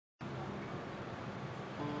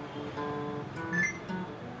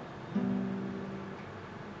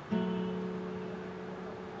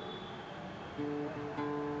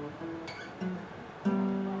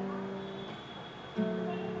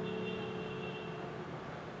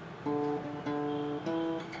When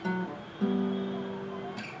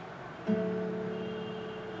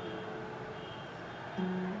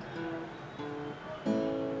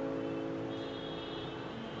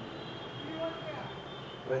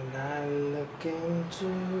I look into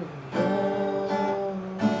your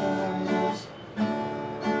eyes,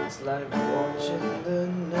 it's like watching the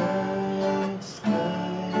night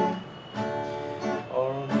sky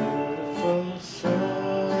or a beautiful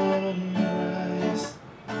sunrise.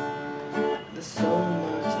 There's so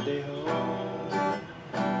much they hold,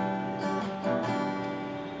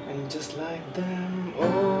 and just like them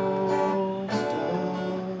old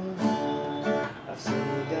stars, I've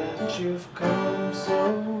seen that you've come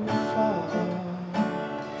so far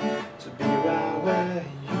to be right where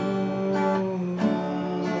you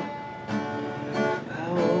are.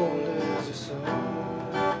 How old is your soul?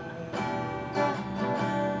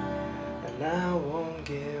 And I won't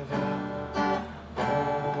give up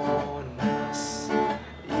on us,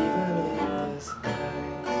 even if the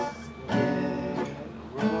skies get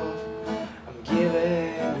rough. I'm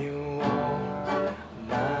giving you all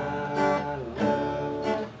my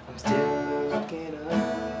love. I'm still looking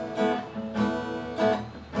up,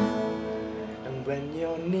 and when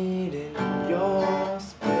you're needing your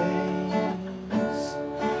space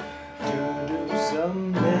to do some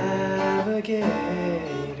navigating,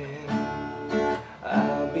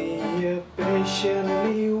 I'll be here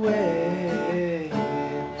patiently waiting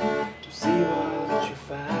to see what you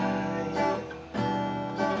find.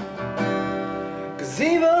 'Cause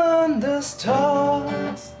even the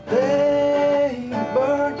stars, they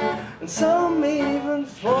burn, and some even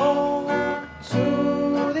fall to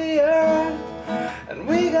the earth, and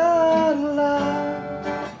we got a lot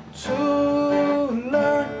to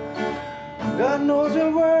learn. God knows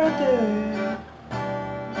we're worth it.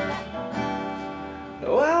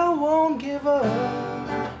 No, I won't give up.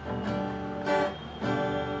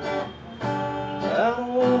 I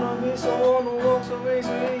don't wanna be someone who walks away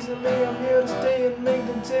so easily. I'm here to stay and make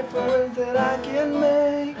the difference that I can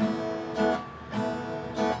make.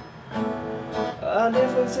 Our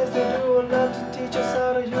differences, they do a lot to teach us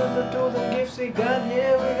how to use the tools and gifts we got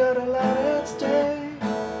here. We got a lot at stake.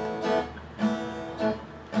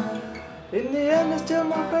 In the end, it's still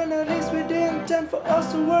my friend, at least we didn't intend for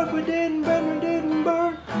us to work. We didn't bend, we didn't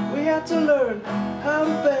burn. We had to learn how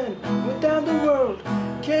to bend without the world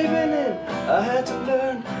caving in. I had to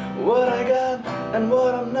learn what I got and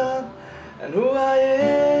what I'm not, and who I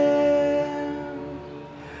am.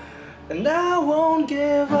 And I won't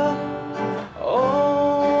give up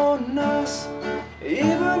on us,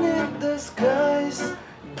 even if the skies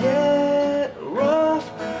get rough.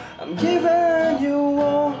 I'm giving you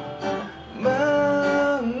all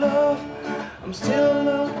my love. I'm still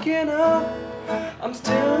looking up, I'm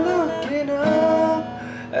still looking up,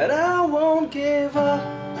 and I won't give up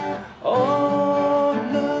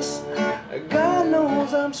on us. God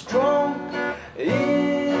knows I'm strong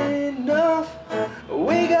enough.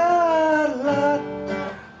 We got a lot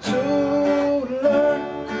to learn.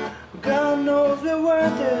 God knows we're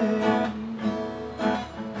worth it,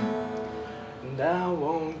 and I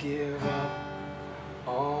won't give up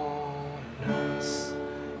on us,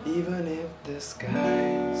 even if the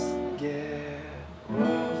skies get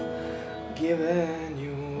rough. Giving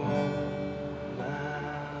you